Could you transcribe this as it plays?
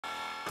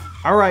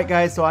All right,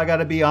 guys, so I got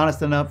to be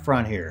honest and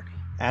upfront here.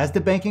 As the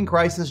banking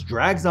crisis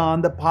drags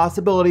on, the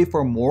possibility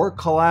for more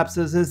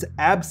collapses is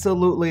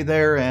absolutely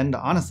there, and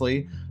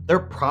honestly, there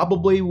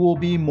probably will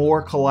be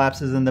more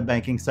collapses in the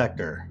banking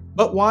sector.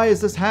 But why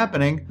is this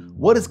happening?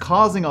 What is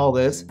causing all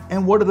this?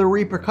 And what are the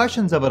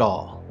repercussions of it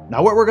all?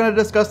 Now, what we're going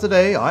to discuss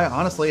today, I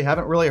honestly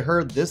haven't really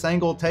heard this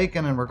angle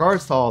taken in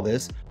regards to all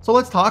this, so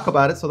let's talk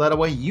about it so that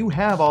way you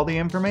have all the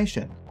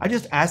information. I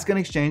just ask in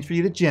exchange for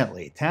you to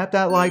gently tap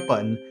that like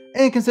button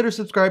and consider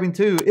subscribing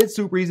too. It's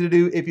super easy to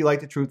do if you like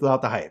the truth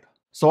without the hype.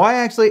 So I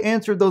actually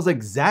answered those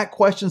exact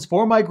questions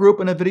for my group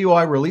in a video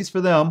I released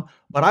for them,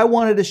 but I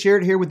wanted to share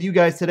it here with you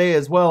guys today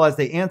as well, as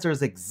the answer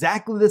is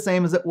exactly the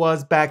same as it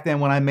was back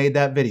then when I made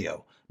that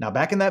video. Now,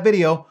 back in that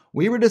video,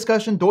 we were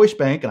discussing Deutsche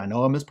Bank, and I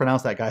know I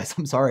mispronounced that, guys.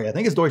 I'm sorry. I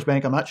think it's Deutsche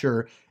Bank. I'm not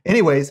sure.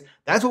 Anyways,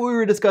 that's what we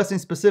were discussing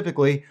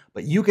specifically,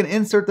 but you can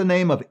insert the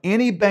name of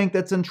any bank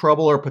that's in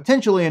trouble or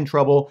potentially in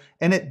trouble,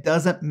 and it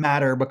doesn't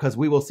matter because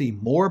we will see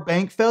more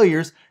bank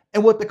failures,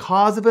 and what the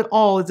cause of it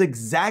all is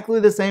exactly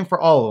the same for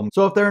all of them.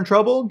 So if they're in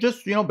trouble,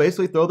 just,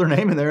 basically throw their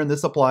name in there and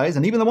this applies.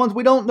 And even the ones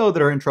we don't know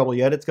that are in trouble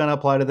yet, it's going to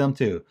apply to them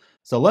too.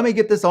 So let me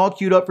get this all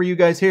queued up for you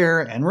guys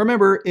here. And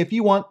remember, if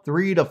you want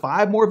 3 to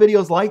 5 more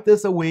videos like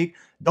this a week,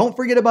 don't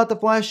forget about the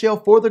flash sale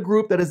for the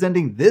group that is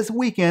ending this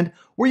weekend,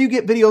 where you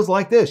get videos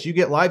like this. You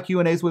get live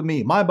Q&As with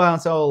me, my buy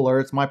and sell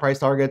alerts, my price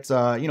targets,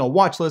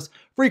 watch lists,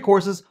 free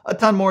courses, a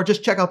ton more.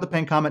 Just check out the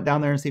pinned comment down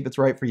there and see if it's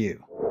right for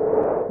you.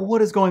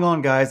 What is going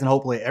on, guys? And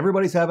hopefully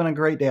everybody's having a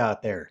great day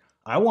out there.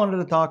 I wanted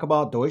to talk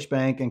about Deutsche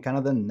Bank and kind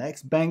of the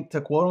next bank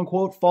to quote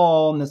unquote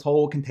fall, and this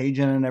whole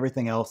contagion and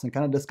everything else, and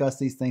kind of discuss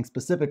these things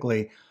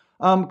specifically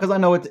because I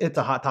know it's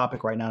a hot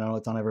topic right now. I know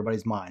it's on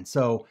everybody's mind.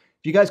 So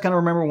if you guys kind of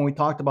remember when we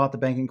talked about the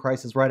banking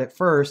crisis right at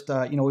first,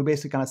 we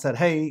basically kind of said,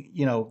 hey,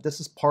 this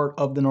is part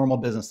of the normal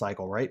business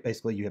cycle, right?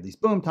 Basically, you have these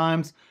boom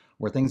times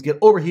where things get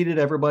overheated,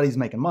 everybody's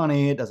making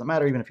money. It doesn't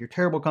matter, even if you're a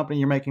terrible company,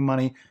 you're making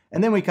money.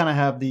 And then we kind of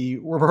have the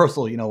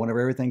reversal, whenever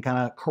everything kind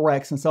of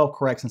corrects and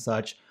self-corrects and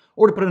such.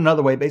 Or to put it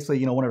another way,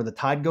 basically, whenever the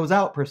tide goes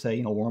out, per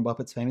se, Warren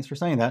Buffett's famous for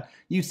saying that,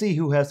 you see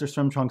who has their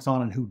swim trunks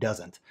on and who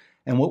doesn't.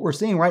 And what we're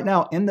seeing right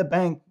now in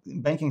the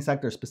banking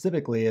sector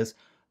specifically is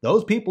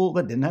those people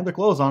that didn't have their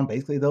clothes on,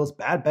 basically those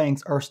bad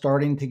banks, are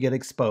starting to get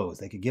exposed.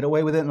 They could get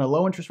away with it in a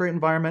low interest rate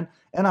environment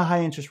and a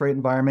high interest rate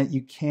environment.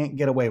 You can't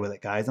get away with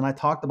it, guys. And I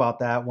talked about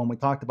that when we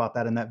talked about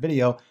that in that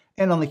video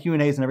and on the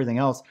Q&As and everything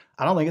else.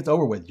 I don't think it's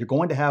over with. You're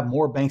going to have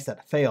more banks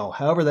that fail.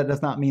 However, that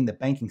does not mean the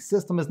banking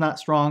system is not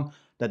strong.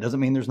 That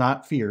doesn't mean there's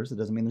not fears. It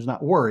doesn't mean there's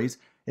not worries.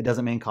 It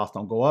doesn't mean costs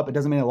don't go up. It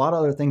doesn't mean a lot of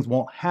other things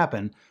won't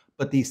happen.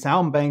 But these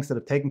sound banks that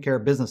have taken care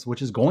of business,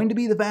 which is going to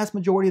be the vast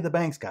majority of the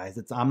banks,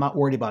 guys. I'm not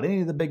worried about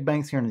any of the big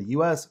banks here in the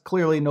US.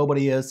 Clearly,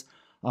 nobody is.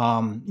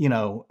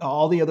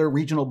 All the other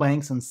regional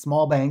banks and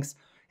small banks,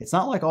 it's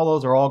not like all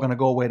those are all going to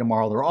go away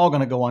tomorrow. They're all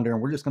going to go under,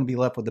 and we're just going to be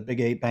left with the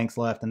big 8 banks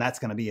left, and that's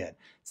going to be it.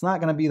 It's not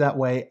going to be that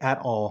way at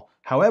all.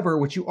 However,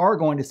 what you are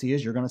going to see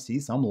is you're going to see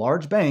some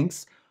large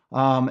banks,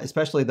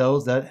 especially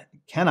those that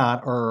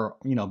cannot, or,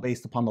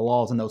 based upon the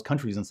laws in those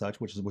countries and such,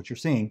 which is what you're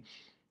seeing,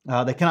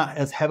 they cannot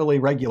as heavily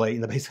regulate.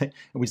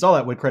 We saw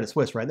that with Credit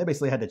Suisse, right? They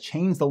basically had to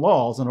change the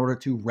laws in order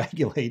to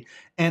regulate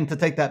and to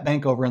take that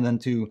bank over and then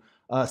to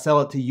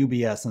sell it to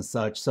UBS and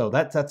such. So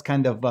that's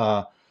kind of,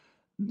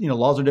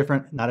 laws are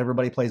different. Not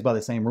everybody plays by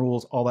the same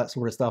rules, all that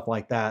sort of stuff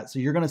like that. So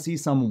you're going to see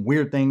some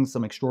weird things,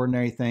 some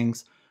extraordinary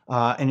things,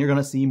 and you're going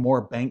to see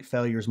more bank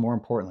failures, more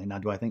importantly. Now,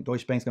 do I think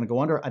Deutsche Bank's going to go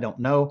under? I don't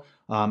know.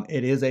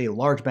 It is a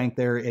large bank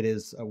there. It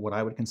is what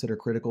I would consider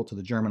critical to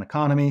the German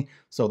economy.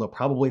 So they'll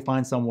probably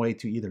find some way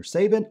to either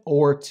save it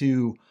or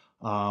to,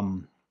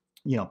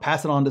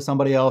 pass it on to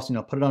somebody else,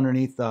 put it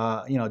underneath,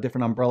 a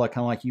different umbrella,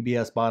 kind of like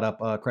UBS bought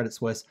up Credit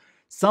Suisse.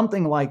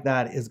 Something like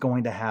that is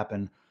going to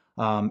happen.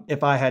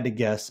 If I had to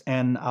guess,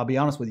 and I'll be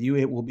honest with you,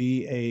 it will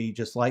be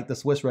just like the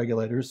Swiss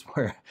regulators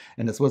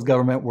and the Swiss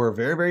government were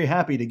very, very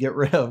happy to get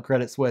rid of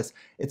Credit Suisse.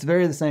 It's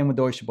very the same with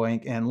Deutsche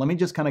Bank. And let me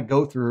just kind of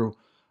go through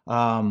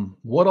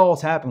what all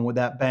has happened with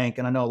that bank.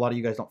 And I know a lot of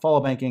you guys don't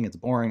follow banking. It's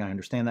boring. I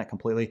understand that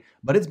completely.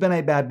 But it's been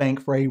a bad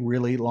bank for a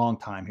really long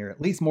time here,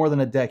 at least more than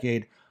a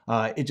decade.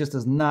 It just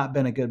has not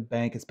been a good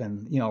bank. It's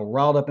been,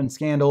 riled up in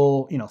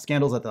scandals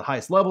at the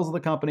highest levels of the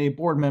company,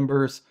 board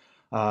members,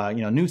 new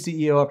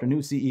CEO after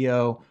new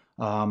CEO.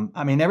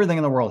 Everything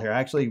in the world here. I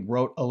actually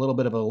wrote a little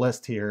bit of a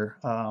list here.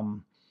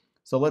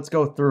 So let's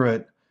go through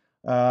it.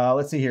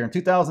 Let's see here. In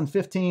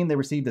 2015, they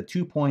received a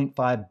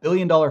 $2.5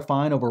 billion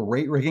fine over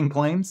rate rigging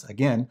claims.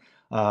 Again,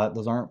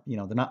 those aren't,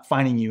 they're not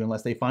fining you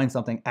unless they find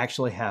something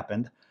actually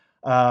happened.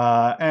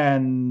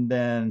 And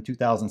then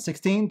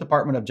 2016,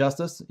 Department of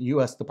Justice,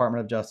 U.S. Department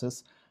of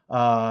Justice,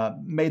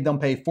 made them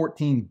pay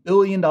 $14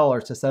 billion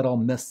to settle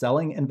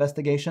mis-selling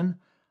investigation.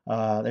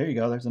 There you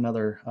go. There's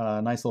another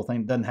nice little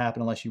thing. Doesn't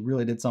happen unless you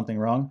really did something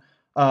wrong.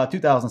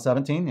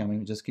 2017,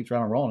 it just keeps right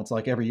on rolling. It's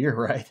like every year,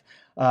 right?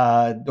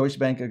 Deutsche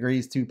Bank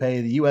agrees to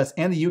pay the U.S.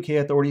 and the U.K.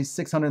 authorities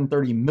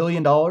 $630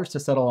 million to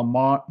settle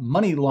a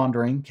money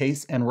laundering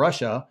case in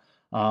Russia.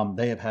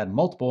 They have had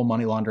multiple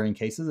money laundering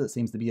cases. It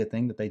seems to be a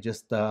thing that they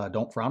just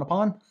don't frown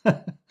upon,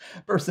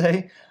 per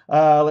se.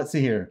 Let's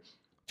see here.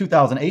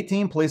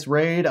 2018, police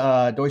raid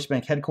Deutsche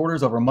Bank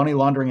headquarters over money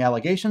laundering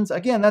allegations.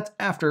 Again, that's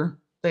after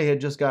they had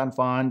just gotten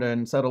fined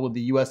and settled with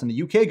the US and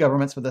the UK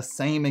governments for the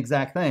same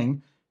exact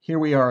thing. Here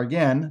we are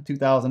again,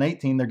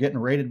 2018, they're getting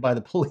raided by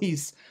the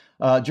police,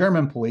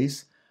 German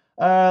police.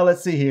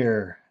 Let's see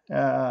here.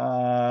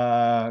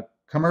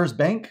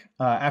 Commerzbank,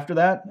 after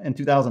that, in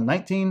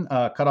 2019,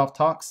 cut off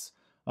talks.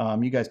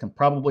 You guys can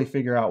probably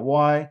figure out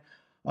why.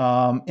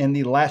 In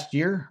the last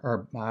year,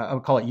 or I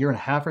would call it year and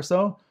a half or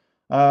so,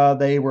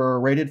 they were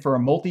raided for a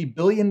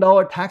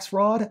multi-billion-dollar tax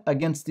fraud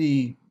against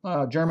the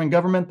German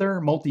government there.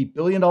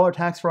 Multi-billion-dollar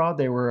tax fraud.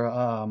 They were,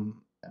 I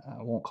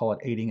won't call it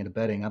aiding and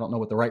abetting. I don't know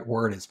what the right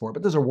word is for it,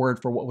 but there's a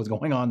word for what was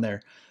going on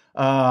there.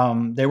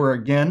 They were,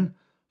 again,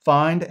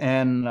 fined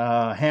and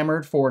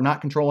hammered for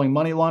not controlling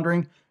money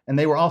laundering. And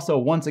they were also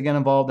once again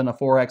involved in a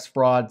Forex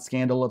fraud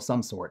scandal of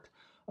some sort.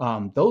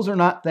 Those are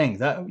not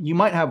things. You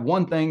might have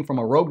one thing from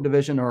a rogue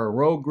division or a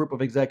rogue group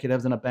of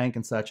executives in a bank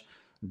and such.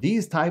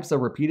 These types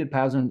of repeated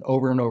patterns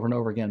over and over and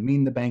over again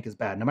mean the bank is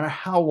bad, no matter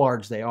how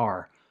large they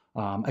are.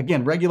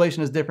 Again,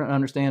 regulation is different. I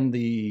understand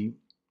the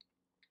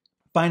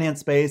finance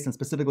space and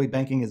specifically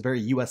banking is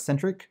very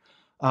US-centric.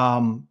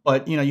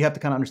 But you have to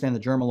kind of understand the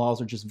German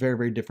laws are just very,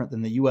 very different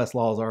than the US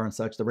laws are and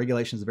such. The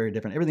regulations are very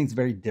different. Everything's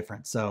very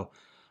different. So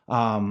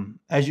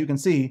as you can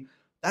see,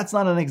 that's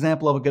not an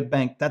example of a good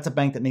bank. That's a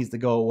bank that needs to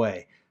go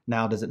away.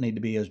 Now, does it need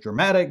to be as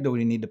dramatic? Do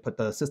we need to put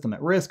the system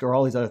at risk or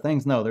all these other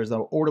things? No, there's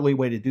an orderly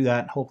way to do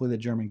that. Hopefully the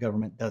German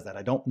government does that.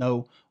 I don't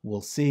know.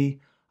 We'll see.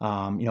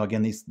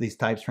 Again, these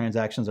types of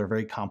transactions are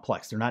very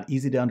complex. They're not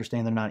easy to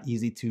understand. They're not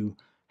easy to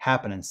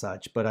happen and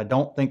such. But I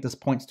don't think this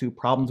points to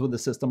problems with the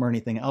system or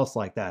anything else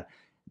like that.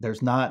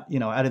 There's not,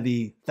 out of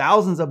the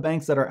thousands of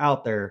banks that are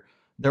out there,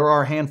 there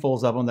are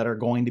handfuls of them that are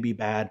going to be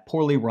bad,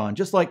 poorly run,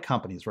 just like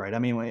companies, right? I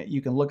mean,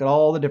 you can look at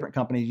all the different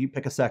companies. You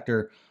pick a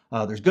sector.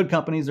 There's good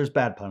companies. There's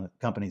bad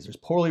companies. There's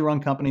poorly run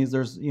companies.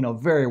 There's,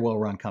 very well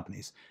run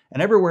companies,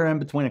 and everywhere in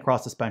between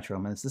across the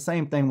spectrum. And it's the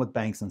same thing with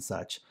banks and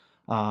such.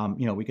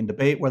 We can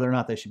debate whether or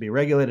not they should be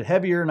regulated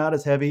heavier, not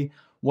as heavy,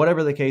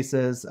 whatever the case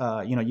is.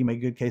 You make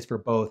a good case for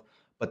both.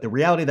 But the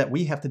reality that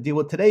we have to deal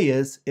with today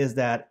is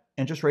that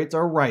interest rates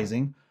are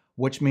rising,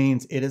 which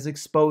means it is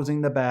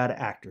exposing the bad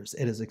actors.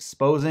 It is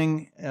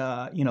exposing,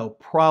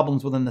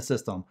 problems within the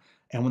system.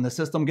 And when the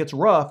system gets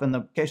rough, in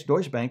the case of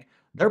Deutsche Bank,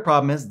 their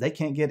problem is they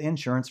can't get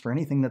insurance for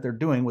anything that they're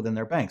doing within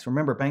their banks.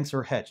 Remember, banks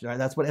are hedged. Right?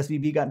 That's what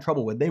SVB got in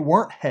trouble with. They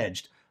weren't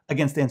hedged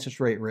against interest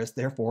rate risk.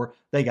 Therefore,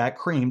 they got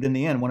creamed in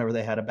the end whenever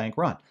they had a bank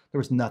run. There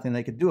was nothing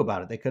they could do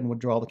about it. They couldn't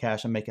withdraw the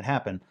cash and make it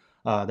happen.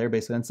 They're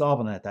basically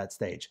insolvent at that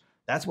stage.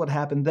 That's what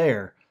happened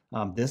there.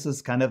 This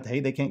is kind of, hey,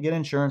 they can't get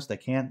insurance. They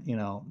can't,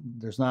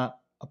 there's not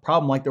a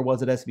problem like there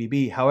was at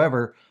SVB.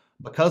 However,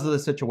 because of the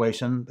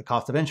situation, the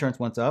cost of insurance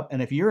went up.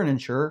 And if you're an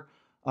insurer,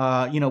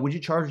 would you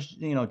charge,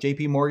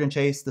 JP Morgan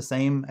Chase the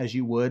same as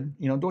you would,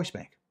 Deutsche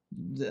Bank?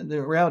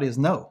 The reality is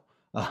no.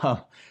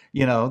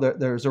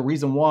 There's a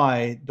reason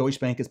why Deutsche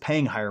Bank is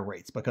paying higher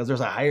rates, because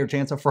there's a higher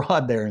chance of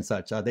fraud there and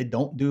such. They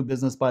don't do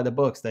business by the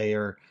books. They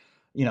are,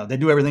 they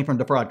do everything from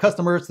defraud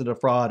customers to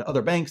defraud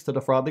other banks to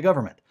defraud the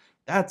government.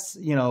 That's,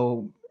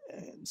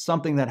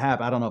 something that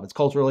happened. I don't know if it's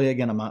culturally,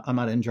 again, I'm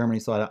not in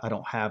Germany, so I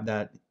don't have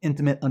that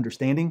intimate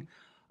understanding.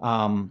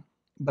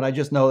 But I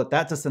just know that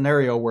that's a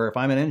scenario where if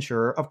I'm an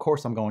insurer, of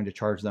course I'm going to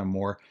charge them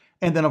more.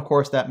 And then of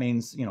course that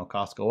means,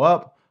 costs go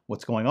up.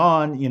 What's going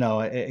on?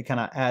 It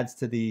kind of adds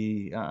to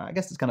the, I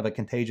guess it's kind of a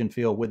contagion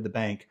feel with the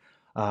bank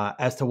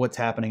as to what's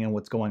happening and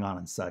what's going on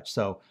and such.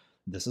 So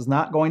this is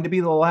not going to be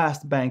the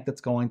last bank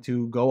that's going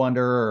to go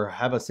under or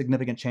have a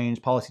significant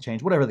change, policy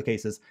change, whatever the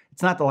case is.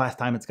 It's not the last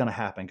time it's going to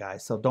happen,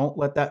 guys. So don't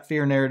let that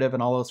fear narrative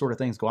and all those sort of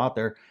things go out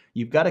there.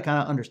 You've got to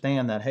kind of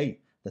understand that, hey,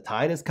 the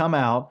tide has come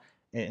out,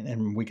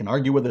 and we can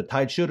argue whether the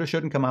tide should or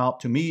shouldn't come out.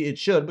 To me, it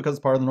should, because it's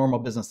part of the normal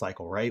business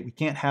cycle, right? We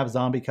can't have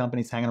zombie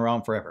companies hanging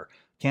around forever.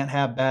 Can't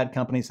have bad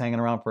companies hanging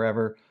around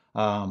forever.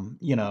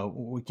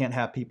 We can't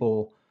have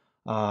people,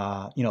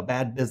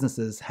 bad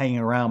businesses hanging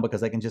around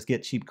because they can just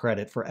get cheap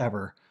credit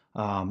forever.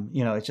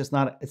 It's just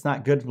not, it's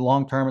not good for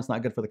long term. It's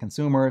not good for the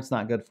consumer. It's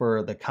not good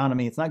for the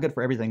economy. It's not good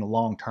for everything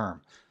long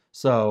term.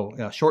 So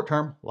short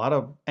term, a lot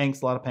of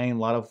angst, a lot of pain, a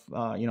lot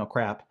of,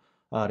 crap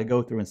to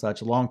go through and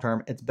such. Long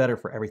term, it's better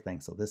for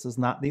everything. So this is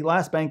not the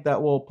last bank that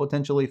will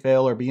potentially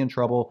fail or be in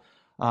trouble.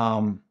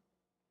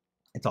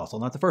 It's also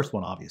not the first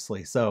one,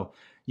 obviously. So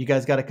you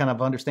guys got to kind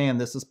of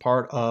understand this is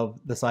part of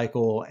the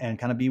cycle and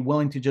kind of be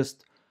willing to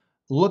just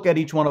look at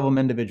each one of them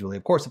individually.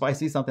 Of course, if I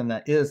see something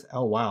that is,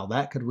 oh, wow,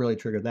 that could really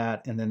trigger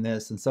that, and then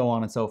this, and so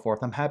on and so forth,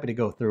 I'm happy to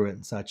go through it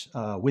and such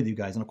with you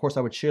guys. And of course,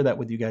 I would share that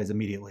with you guys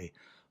immediately.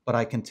 But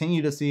I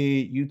continue to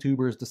see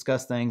YouTubers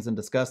discuss things and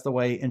discuss the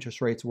way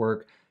interest rates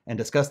work and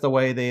discuss the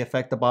way they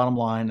affect the bottom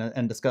line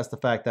and discuss the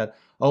fact that,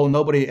 oh,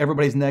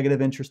 everybody's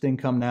negative interest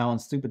income now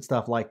and stupid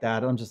stuff like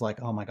that. I'm just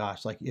like, oh my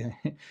gosh, like,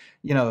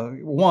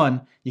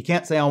 one, you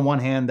can't say on one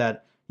hand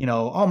that,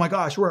 oh my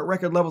gosh, we're at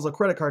record levels of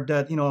credit card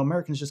debt.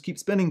 Americans just keep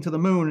spending to the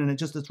moon, and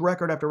it's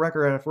record after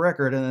record after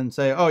record, and then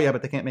say, oh yeah,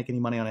 but they can't make any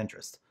money on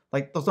interest.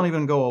 Like, those don't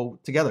even go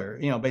together.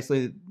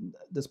 Basically,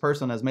 this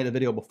person has made a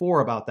video before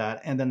about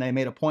that, and then they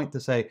made a point to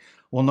say,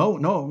 well, no,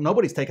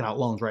 nobody's taking out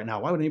loans right now.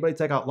 Why would anybody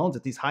take out loans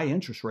at these high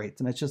interest rates?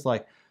 And it's just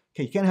like,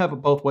 okay, you can't have it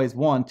both ways.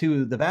 One,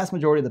 two, the vast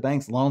majority of the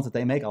bank's loans that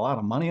they make a lot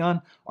of money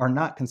on are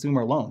not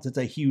consumer loans. It's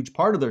a huge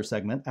part of their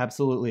segment.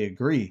 Absolutely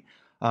agree.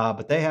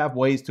 But they have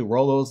ways to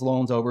roll those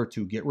loans over,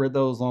 to get rid of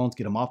those loans,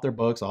 get them off their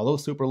books, all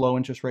those super low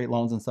interest rate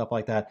loans and stuff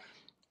like that.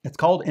 It's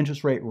called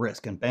interest rate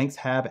risk, and banks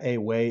have a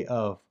way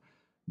of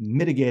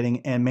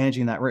mitigating and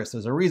managing that risk.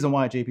 There's a reason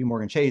why JP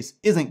Morgan Chase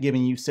isn't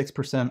giving you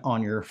 6%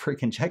 on your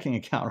freaking checking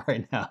account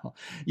right now.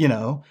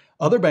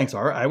 Other banks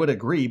are, I would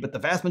agree, but the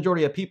vast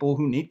majority of people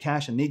who need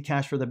cash and need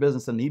cash for their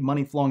business and need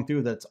money flowing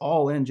through, that's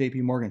all in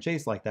JP Morgan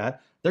Chase like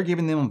that, they're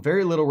giving them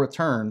very little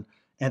return,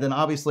 and then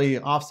obviously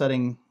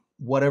offsetting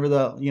whatever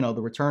the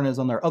return is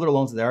on their other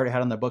loans that they already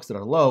had on their books that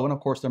are low. And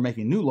of course, they're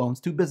making new loans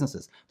to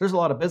businesses. There's a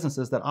lot of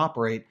businesses that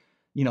operate,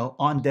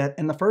 on debt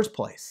in the first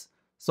place.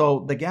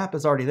 So the gap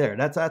is already there.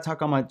 That's how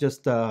come I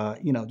just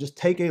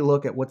take a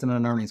look at what's in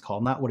an earnings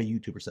call, not what a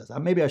YouTuber says.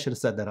 Maybe I should have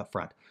said that up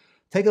front.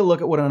 Take a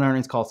look at what an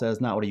earnings call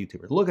says, not what a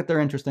YouTuber. Look at their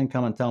interest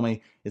income and tell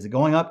me, is it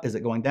going up? Is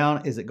it going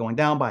down? Is it going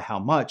down by how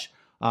much?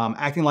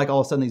 Acting like all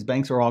of a sudden these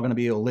banks are all going to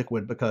be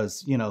illiquid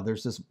because,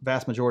 there's this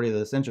vast majority of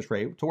this interest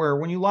rate, to where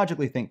when you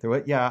logically think through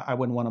it, yeah, I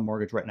wouldn't want a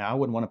mortgage right now. I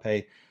wouldn't want to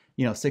pay,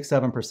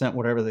 6-7%,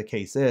 whatever the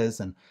case is.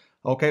 And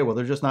okay, well,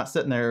 they're just not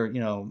sitting there,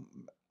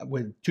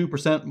 with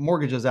 2%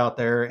 mortgages out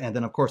there. And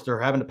then of course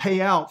they're having to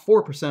pay out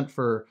 4%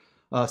 for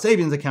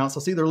savings accounts. So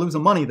see, they're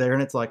losing money there.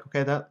 And it's like,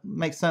 okay, that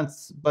makes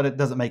sense, but it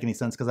doesn't make any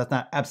sense because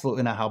that's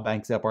absolutely not how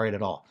banks operate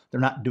at all. They're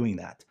not doing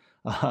that.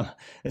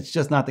 It's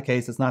just not the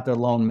case. It's not their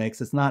loan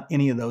mix. It's not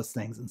any of those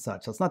things and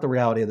such. So it's not the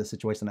reality of the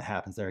situation that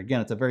happens there.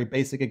 Again, it's a very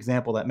basic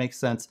example that makes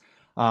sense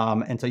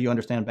until you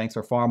understand banks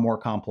are far more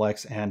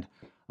complex, and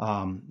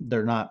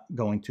they're not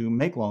going to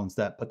make loans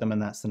that put them in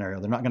that scenario.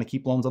 They're not going to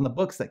keep loans on the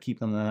books that keep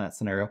them in that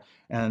scenario.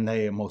 And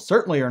they most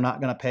certainly are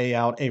not going to pay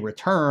out a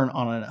return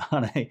on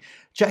a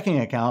checking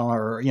account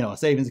or, a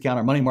savings account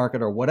or money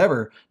market or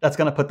whatever that's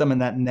going to put them in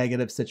that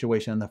negative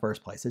situation in the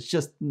first place. It's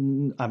just,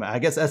 I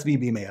guess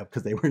SVB may have,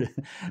 because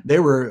they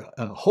were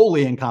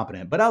wholly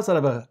incompetent. But outside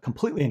of a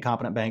completely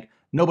incompetent bank,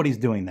 nobody's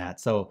doing that.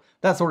 So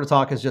that sort of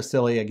talk is just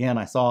silly. Again,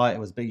 I saw it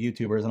was big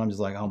YouTubers, and I'm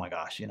just like, oh my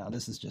gosh,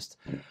 this is just,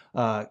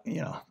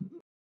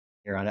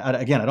 here.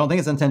 Again, I don't think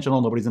it's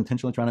intentional. Nobody's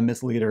intentionally trying to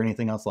mislead or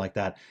anything else like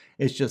that.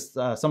 It's just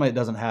somebody that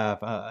doesn't have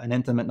an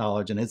intimate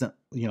knowledge and isn't,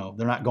 they're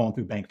not going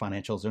through bank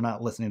financials. They're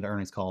not listening to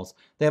earnings calls.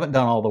 They haven't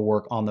done all the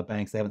work on the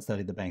banks. They haven't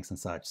studied the banks and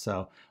such.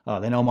 So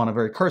they know them on a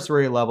very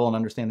cursory level and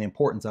understand the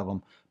importance of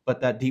them. But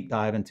that deep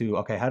dive into,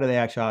 okay, how do they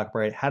actually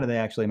operate? How do they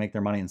actually make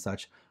their money and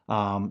such?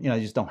 You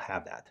just don't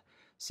have that.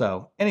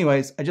 So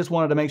anyways, I just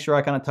wanted to make sure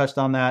I kind of touched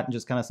on that, and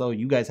just kind of so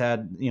you guys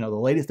had, the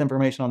latest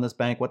information on this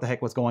bank, what the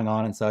heck was going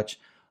on and such.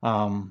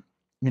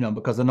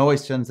 Because the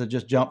noise tends to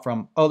just jump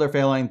from, oh, they're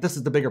failing, this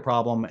is the bigger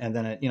problem, and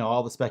then it,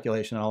 all the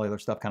speculation and all the other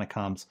stuff kind of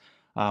comes.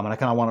 And I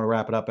kind of wanted to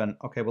wrap it up and,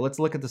 okay, well, let's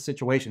look at the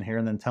situation here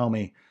and then tell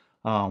me,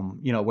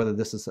 whether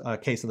this is a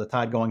case of the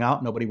tide going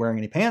out, nobody wearing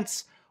any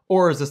pants,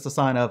 or is this a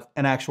sign of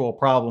an actual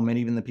problem, and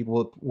even the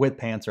people with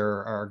pants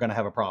are going to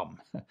have a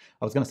problem?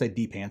 I was going to say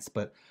D-pants,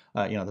 but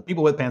the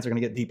people with pants are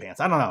going to get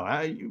D-pants. I don't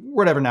know.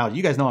 Whatever now.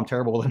 You guys know I'm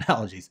terrible with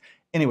analogies.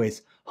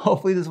 Anyways,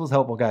 hopefully this was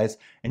helpful, guys,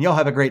 and y'all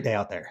have a great day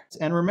out there.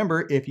 And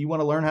remember, if you want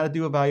to learn how to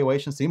do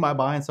evaluations, see my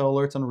buy and sell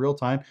alerts in real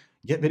time,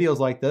 get videos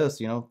like this,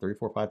 3,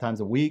 4, 5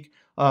 times a week,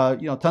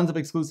 tons of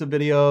exclusive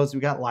videos.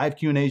 We got live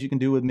Q&As you can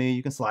do with me.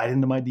 You can slide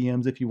into my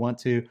DMs if you want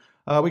to.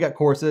 We got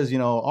courses,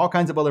 all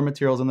kinds of other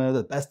materials in there,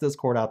 the best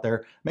Discord out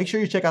there. Make sure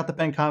you check out the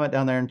pinned comment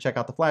down there and check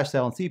out the flash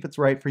sale and see if it's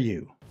right for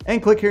you.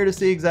 And click here to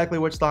see exactly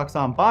which stocks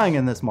I'm buying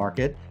in this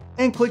market,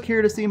 and click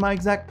here to see my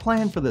exact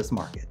plan for this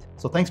market.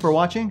 So thanks for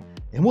watching,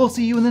 and we'll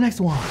see you in the next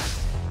one.